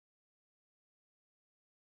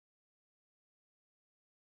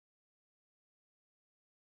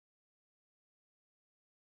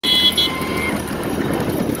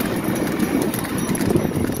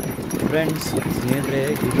Friends ಸ್ನೇಹಿತರೆ,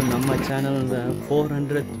 ಇದು ನಮ್ಮ ಚಾನಲ್ನ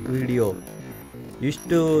 400th ವಿಡಿಯೋ.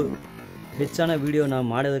 ಇಷ್ಟು ಹೆಚ್ಚಿನ ವಿಡಿಯೋ ನಾವು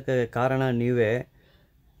ಮಾಡೋದಕ್ಕೆ ಕಾರಣ ನೀವೇ.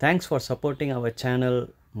 Thanks for supporting our channel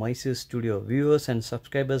Mysuru studio. Viewers and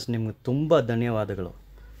subscribers, ನಿಮಗೆ ತುಂಬ ಧನ್ಯವಾದಗಳು.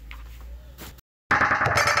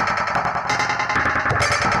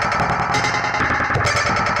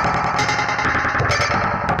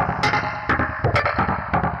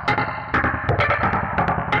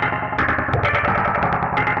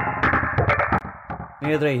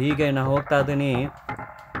 ಸ್ನೇಹಿತರೆ, ಹೀಗೆ ನಾನು ಹೋಗ್ತಾ ಇದ್ದೀನಿ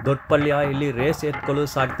ದೊಡ್ಡಪಲ್ಯ. ಇಲ್ಲಿ ರೇಸ್ ಎತ್ಕೊಳ್ಳು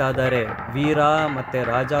ಸಾಗ್ತಾ ಇದ್ದಾರೆ. ವೀರ ಮತ್ತು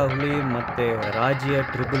ರಾಜ ಹುಲಿ ಮತ್ತು ರಾಜಿಯ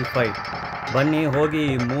 555. ಬನ್ನಿ ಹೋಗಿ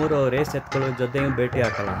 3 ರೇಸ್ ಎತ್ಕೊಳ್ಳೋ ಜೊತೆಗೆ ಭೇಟಿ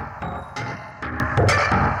ಹಾಕೋಣ.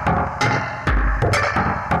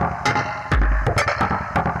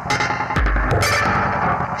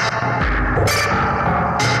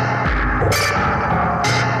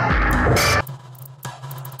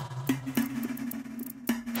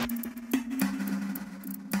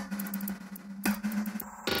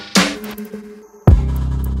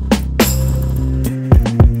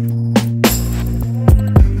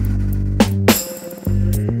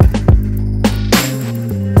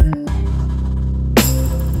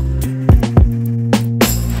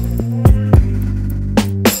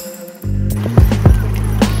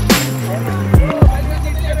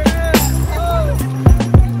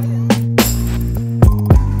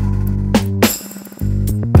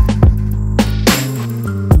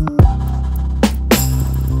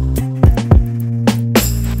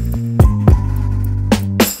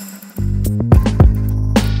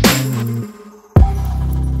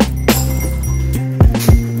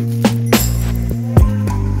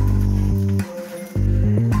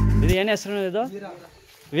 ಏನು ಹೆಸರು ಇದು?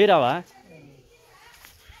 ವೀರವ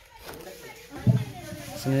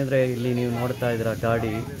ಸ್ನೇಹಿತರೆ, ಇಲ್ಲಿ ನೀವು ನೋಡ್ತಾ ಇದ್ದೀರ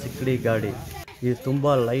ಗಾಡಿ, ಚಿಕ್ಕಡಿ ಗಾಡಿ. ಇದು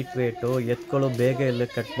ತುಂಬ ಲೈಟ್ ವೇಟು, ಎತ್ಕೊಳ್ಳೋ ಬೇಗ ಎಲ್ಲ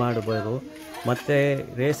ಕಟ್ ಮಾಡ್ಬೋದು. ಮತ್ತು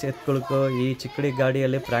ರೇಸ್ ಎತ್ಕೊಳ್ಳೋಕ್ಕೂ ಈ ಚಿಕ್ಕಡಿ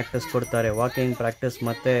ಗಾಡಿಯಲ್ಲಿ ಪ್ರಾಕ್ಟೀಸ್ ಕೊಡ್ತಾರೆ. ವಾಕಿಂಗ್ ಪ್ರಾಕ್ಟೀಸ್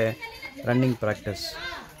ಮತ್ತು ರನ್ನಿಂಗ್ ಪ್ರಾಕ್ಟೀಸ್.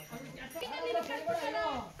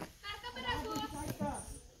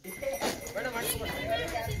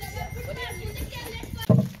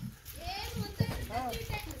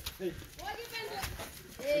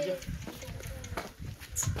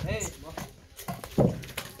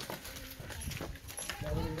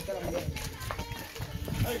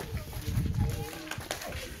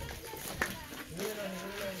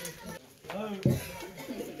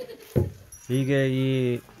 ಹೀಗೆ ಈ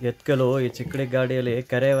ಎತ್ಕಲು ಈ ಚಿಕ್ಕಡಿ ಗಾಡಿಯಲ್ಲಿ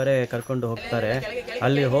ಕೆರೆವರೆ ಕರ್ಕೊಂಡು ಹೋಗ್ತಾರೆ.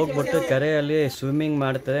 ಅಲ್ಲಿ ಹೋಗ್ಬಿಟ್ಟು ಕೆರೆಯಲ್ಲಿ ಸ್ವಿಮ್ಮಿಂಗ್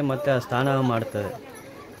ಮಾಡ್ತದೆ ಮತ್ತು ಸ್ನಾನ ಮಾಡ್ತದೆ.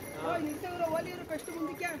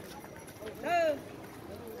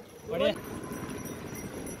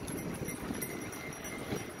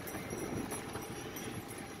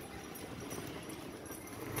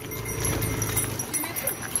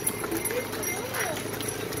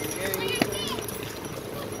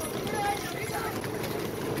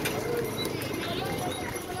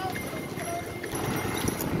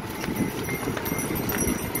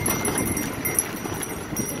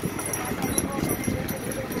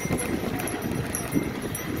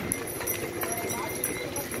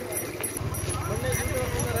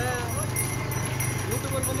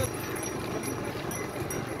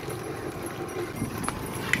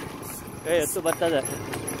 ಎತ್ತು ಬರ್ತದೆ.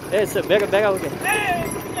 ಬೇಗ ಬೇಗ ಹೋಗಿ.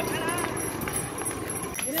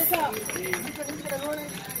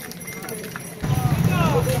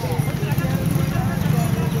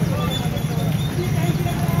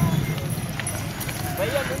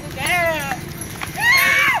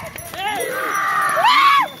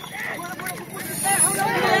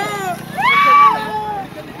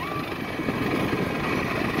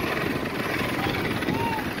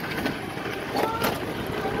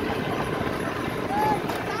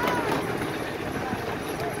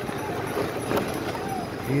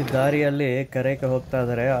 ಈ ದಾರಿಯಲ್ಲಿ ಕೆರೆಗೆ ಹೋಗ್ತಾ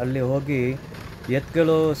ಇದ್ದಾರೆ. ಅಲ್ಲಿ ಹೋಗಿ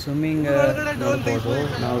ಎತ್ಗಳು ಸ್ವಿಮ್ಮಿಂಗ್ ನೋಡ್ಬೋದು.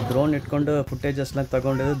 ನಾವು ಡ್ರೋನ್ ಇಟ್ಕೊಂಡು ಫುಟೇಜಸ್ನ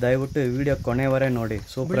ತಗೊಂಡಿದ್ದು. ದಯವಿಟ್ಟು ವಿಡಿಯೋ ಕೊನೆವರೆ ನೋಡಿ,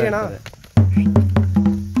 ಸೂಪರ್ ಆಗ್ತದೆ.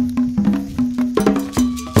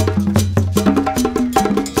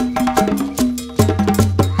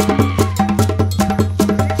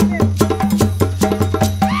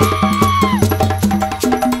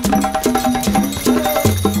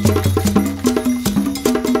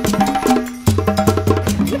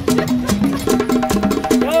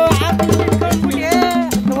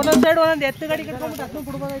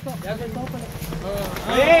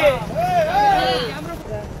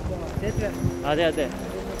 ಅದೇ ಅದೇ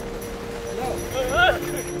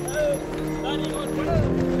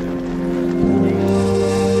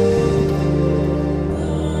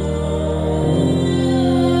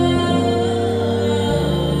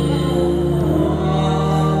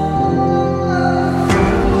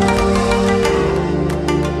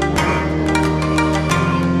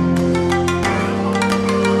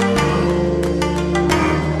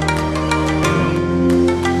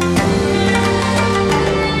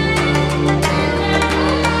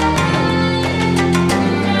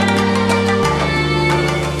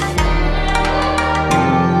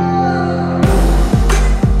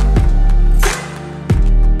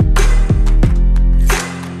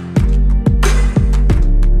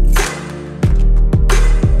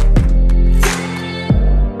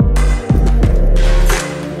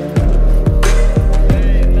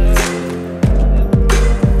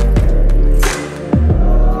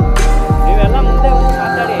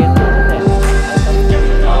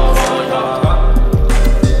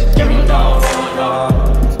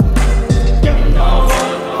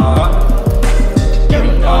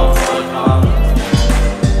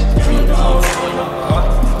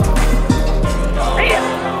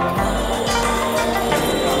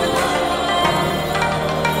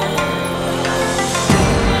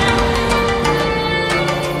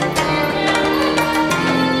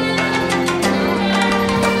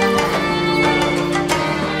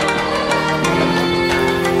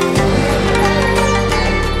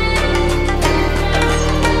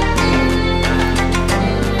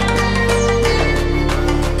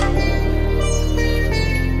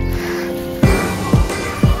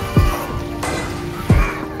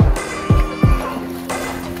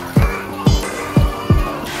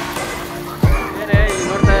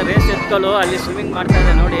ಎತ್ಕೊಳು ಅಲ್ಲಿ ಸ್ವಿಮ್ಮಿಂಗ್ ಮಾಡ್ತಾ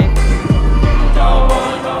ಇದೆ ನೋಡಿ.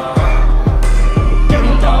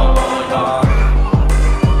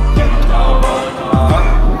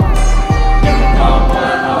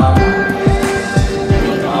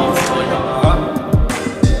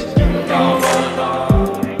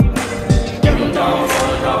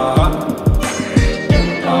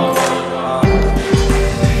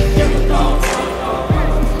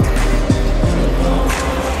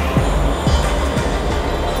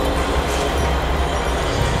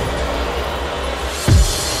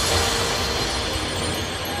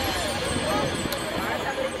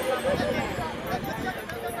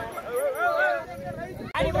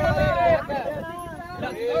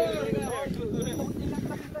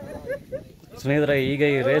 ಸ್ನೇಹಿತರೆ, ಈಗ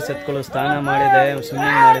ಈ ರೇಸ್ ಎತ್ಕೊಳ್ಳೋ ಸ್ನಾನ ಮಾಡಿದೆ,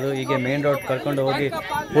 ಸ್ವಿಮ್ಮಿಂಗ್ ಮಾಡಿದ್ದು, ಈಗ ಮೇನ್ ರೋಡ್ ಕರ್ಕೊಂಡು ಹೋಗಿ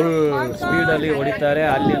ಫುಲ್ ಸ್ಪೀಡಲ್ಲಿ ಹೊಡಿತಾರೆ.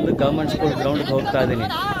 ಅಲ್ಲಿ ಒಂದು ಗೌರ್ಮೆಂಟ್ ಸ್ಕೂಲ್ ಗ್ರೌಂಡ್ಗೆ ಹೋಗ್ತಾ ಇದ್ದೀನಿ.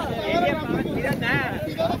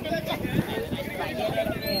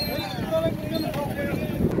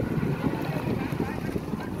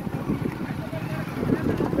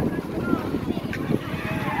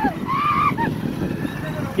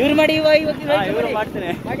 ಇವ್ರು ಮಾಡಿ ಇವರು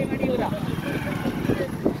ಮಾಡ್ತೇನೆ.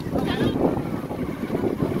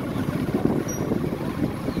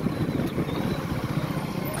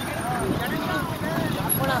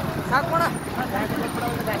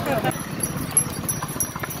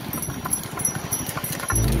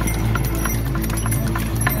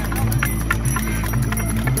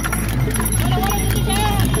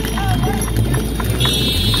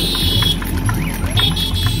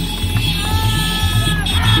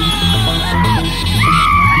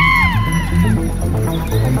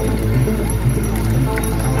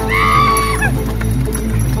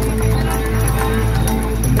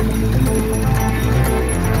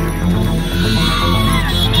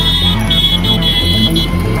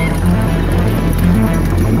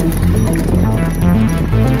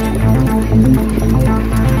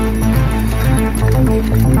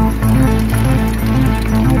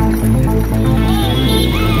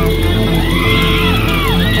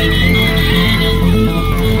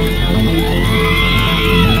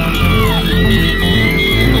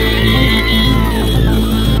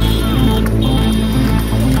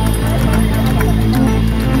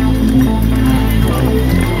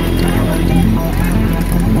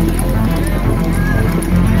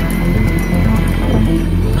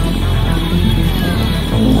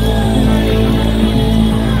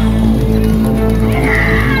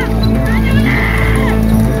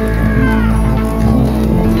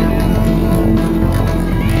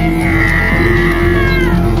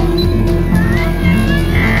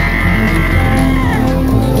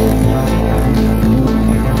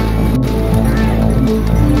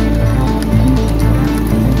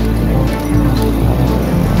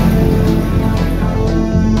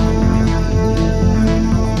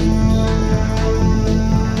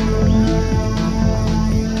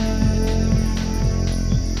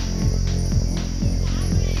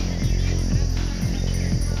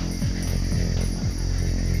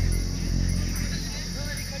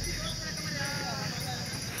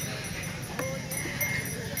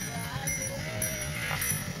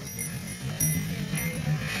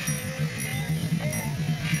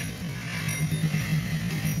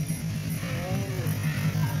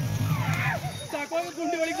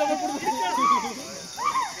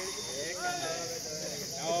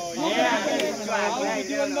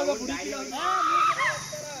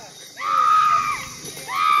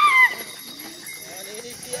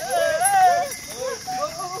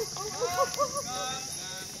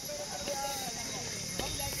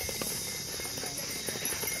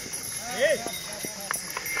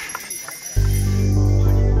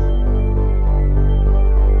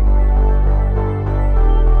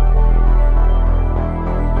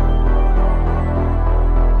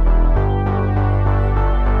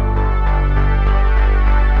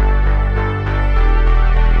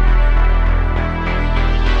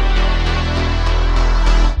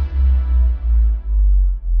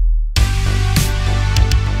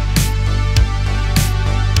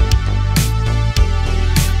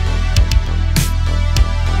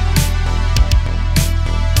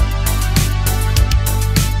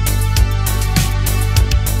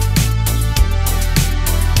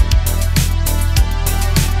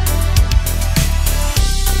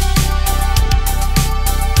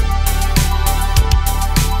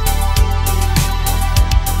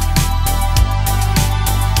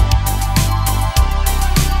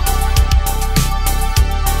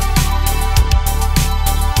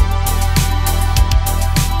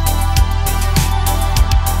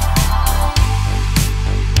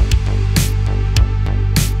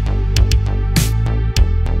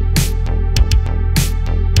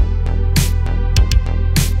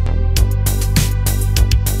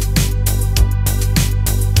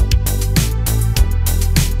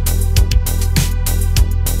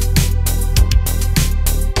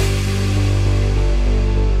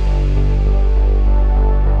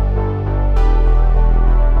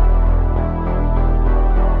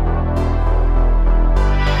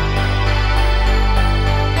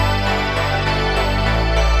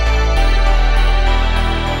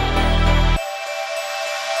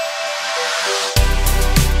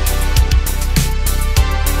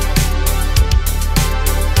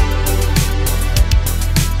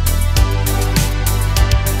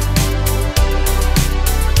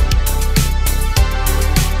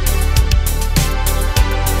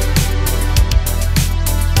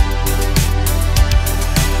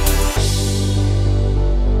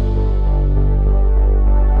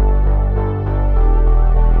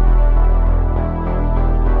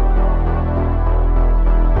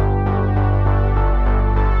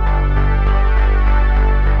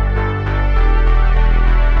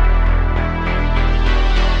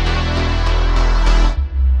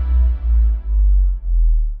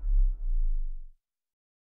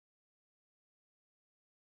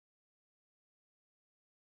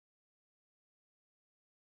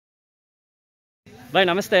 ಬಾಯ್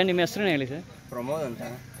ನಮಸ್ತೆ, ನಿಮ್ಮ ಹೆಸರು ಹೇಳಿ ಸರ್? ಪ್ರಮೋದ್ ಅಂತ.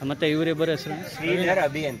 ಮತ್ತೆ ಇವರಿಬ್ಬರು ಹೆಸರು? ಶ್ರೀಧರ್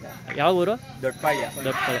ಅಭಿ ಅಂತ. ಯಾವ ಊರು? ದೊಡ್ಡಪಾಳ್ಯ.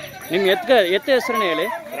 ನಿಮ್ಮ ಎತ್ತ ಹೆಸರನ್ನ ಹೇಳಿ?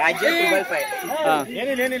 ರಾಜ್ಯ 555.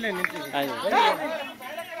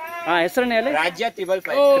 ಹೆಸರನ್ನ ಹೇಳಿ? ರಾಜ್ಯ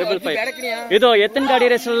 555. ಇದು ಎತ್ತಿನ ಗಾಡಿ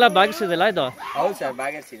ರೇಸ್ ಎಲ್ಲ ಭಾಗಿಸಿದಿಲ್ಲ ಇದು? ಹೌದು ಸರ್,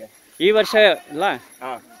 ಭಾಗವಹಿಸಿದೆ ಈ ವರ್ಷ ಇಲ್ಲ.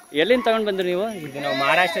 ಎಲ್ಲಿಂದ ತಗೊಂಡ್ ಬಂದ್ರಿ ನೀವು? ಇದು ನಾವು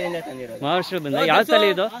ಮಹಾರಾಷ್ಟ್ರದಿಂದ ತಂದಿರೋದು. ಮಹಾರಾಷ್ಟ್ರ ಬಂದ. ಯಾವ ತಳಿ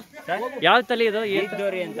ಇದು? ಯಾವ ತಳಿ ಇದು?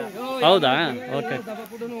 ಅಂತ. ಹೌದಾ, ಓಕೆ.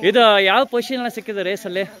 ಇದು ಯಾವ ಪೊಸಿಷನ್ ಸಿಕ್ಕಿದೆ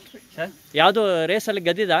ರೇಸಲ್ಲಿ? ಯಾವ್ದು ರೇಸಲ್ಲಿ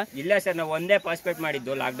ಗದ್ದಿದ? ಇಲ್ಲ ಸರ್, ನಾವು ಒಂದೇ ಪಾರ್ಟಿಸಿಪೇಟ್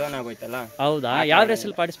ಮಾಡಿದ್ದು, ಲಾಕ್ಡೌನ್ ಆಗೋಯ್ತಲ್ಲ. ಹೌದಾ, ಯಾವ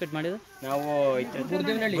ರೇಸಲ್ಲಿ ಪಾರ್ಟಿಸಿಪೇಟ್ ಮಾಡಿದ್ದು? ನಾವು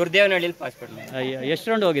ಗುರ್ದೇವನಹಳ್ಳಿ ಪಾರ್ಟಿಸಿಪೇಟ್ ಮಾಡಿದ್ವಿ. ಎಷ್ಟು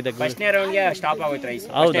ರೌಂಡ್ ಹೋಗಿದೆ? ಫಸ್ಟ್ನೇ ರೌಂಡ್ಗೆ ಸ್ಟಾಪ್ ಆಗೋಯ್ತು ರೈಸ್.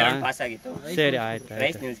 ಹೌದಾ, ಪಾಸ್ ಆಗಿತ್ತು. ಸರಿ, ಆಯ್ತು.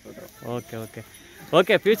 ರೈಸ್ ನಿಲ್ಲಿಸ್ಬಿಟ್ರು.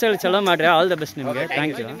 ಓಕೆ, ಫ್ಯೂಚರ್ ಚಲೋ ಮಾಡ್ರಿ. ಆಲ್ ದ ಬೆಸ್ಟ್ ನಿಮಗೆ.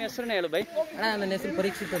 Thank you. ನಿಮ್ಮ ಹೆಸರನ್ನ ಹೇಳು ಬೈ? ನನ್ನ ಹೆಸರು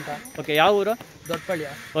ಪರೀಕ್ಷಿತ್ ಅಂತ. ಓಕೆ, ಯಾವ ಊರು? ದೊಡ್ಡಪಳ್ಯ.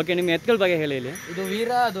 ಓಕೆ, ನಿಮ್ಮ ಎತ್ಗಳ ಬಗ್ಗೆ ಹೇಳಿ ಇಲ್ಲಿ. ಇದು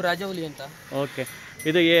ವೀರ, ಅದು ರಾಜಹುಲಿ ಅಂತ. ಓಕೆ,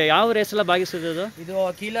 ಇದು ಯಾವ ರೇಸ್ ಎಲ್ಲ ಭಾಗಿಸೋದು? ಇದು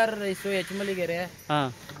ಕೀಲಾರ್ ರೈಸು, ಎಚ್ಮಲಿಗೆರೆ,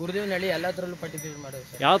 ಗುರುದೇವನಹಳ್ಳಿ ಎಲ್ಲದರಲ್ಲೂ ಪಾರ್ಟಿಸಿಪೇಟ್ ಮಾಡೋದು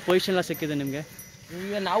ಸರ್. ಯಾವ ಪೊಸಿಷನ್ ಎಲ್ಲ ಸಿಕ್ಕಿದೆ ನಿಮಗೆ?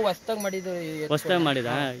 ಈಗ ನಾವು ಹೊಸ್ದಾಗಿ ಮಾಡಿದ್ದು. ಹೊಸ್ದಾಗಿ ಮಾಡಿದ?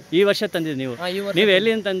 ಈ ವರ್ಷ ತಂದಿದ್ದು ನೀವು? ನೀವು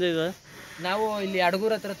ಎಲ್ಲಿಂದ ತಂದಿದ್ದು? ನಾವು ಇಲ್ಲಿ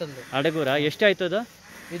ಅಡಗೂರ್ ಹತ್ರ ತಂದು. ಅಡಗೂರ? ಎಷ್ಟಾಯ್ತು ಅದು?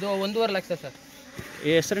 ಇದು 1.5 ಲಕ್ಷ ಸರ್. ಈ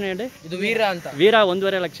ಹೆಸರನ್ನ ಹೇಳಿ? ಇದು ವೀರ ಅಂತ. ವೀರ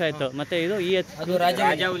 1.5 ಲಕ್ಷ ಆಯ್ತು. ಮತ್ತೆ ಇದು ಅದು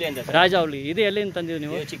ರಾಜಹುಲಿ ಅಂತ. ರಾಜಹುಲಿ. ಇದು ಎಲ್ಲಿಂದ ತಂದಿದ್ದು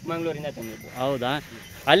ನೀವು? ಚಿಕ್ಕಮಂಗ್ಳೂರಿಂದ ತಂದಿದ್ದು. ಹೌದಾ,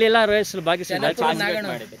 ಅಲ್ಲೆಲ್ಲ ರೇಸ್ ಭಾಗಿಸಿದ?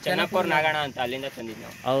 ಚೆನ್ನಪುರ ನಾಗಣ ಅಂತ, ಅಲ್ಲಿಂದ ತಂದಿದ್ದು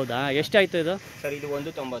ನಾವು. ಹೌದಾ, ಎಷ್ಟಾಯ್ತು ಇದು? ಸರ್ ಇದು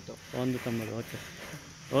 190. 190. ಓಕೆ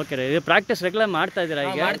ಓಕೆ ರೀ. ಇದು ಪ್ರಾಕ್ಟೀಸ್ ರೆಗ್ಯುಲರ್ ಮಾಡ್ತಾ ಇದ್ದೀರಾ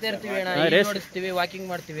ಈಗ? ಮಾಡ್ತಾ ಇರ್ತೀವಿ, ವಾಕಿಂಗ್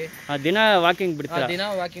ಮಾಡ್ತೀವಿ. ದಿನ ವಾಕಿಂಗ್ ಬಿಡ್ತೀರಾ? ದಿನ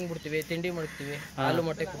ವಾಕಿಂಗ್ ಬಿಡ್ತೀವಿ, ತಿಂಡಿ ಮಾಡ್ತೀವಿ, ಹಾಲು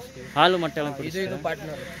ಮೊಟ್ಟೆ ಕುಡಿಸ್ತೀವಿ. ಹಾಲು ಮೊಟ್ಟೆ ಎಲ್ಲ ಕುಡಿಸ್ತೀವಿ. ಇದು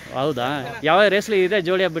ಪಾರ್ಟ್ನರ್. ಹೌದಾ, ಯಾವ ರೇಸ್ಲಿ ಇದೆ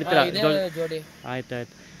ಜೋಡಿಯಾಗಿ ಬಿಡ್ತೀರಾ? ಜೋಡಿ. ಆಯ್ತು.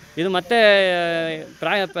 ಇದು ಮತ್ತೆ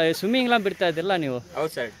ಸ್ವಿಮ್ಮಿಂಗ್ ಎಲ್ಲ ಬಿಡ್ತಾ ಇದ್ದಿಲ್ಲ ನೀವು?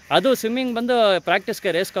 ಹೌದು ಸರ್. ಅದು ಸ್ವಿಮ್ಮಿಂಗ್ ಬಂದು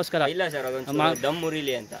ಪ್ರಾಕ್ಟೀಸ್ಗೆ ರೇಸ್ಗೋಸ್ಕರ? ಇಲ್ಲ ಸರ್, ಅದೊಂದು ದಮ್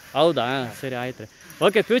ಮುರಿಲಿ ಅಂತ. ಹೌದಾ, ಸರಿ, ಆಯ್ತು ರೀ.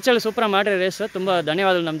 ಓಕೆ, ಫ್ಯೂಚರ್ ಸೂಪರ್ ಮಾಡಿರಿ ರೇಸ್. ತುಂಬ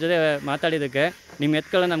ಧನ್ಯವಾದಗಳು ನಮ್ಮ ಜೊತೆ ಮಾತಾಡಿದ್ದಕ್ಕೆ. ನಿಮ್ಮ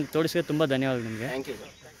ಎತ್ಕೊಳ್ಳೋ ನಮ್ಗೆ ತೋರಿಸಿದ್ರೆ ತುಂಬ ಧನ್ಯವಾದಗಳು ನಿಮಗೆ. Thank you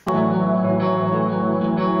sir.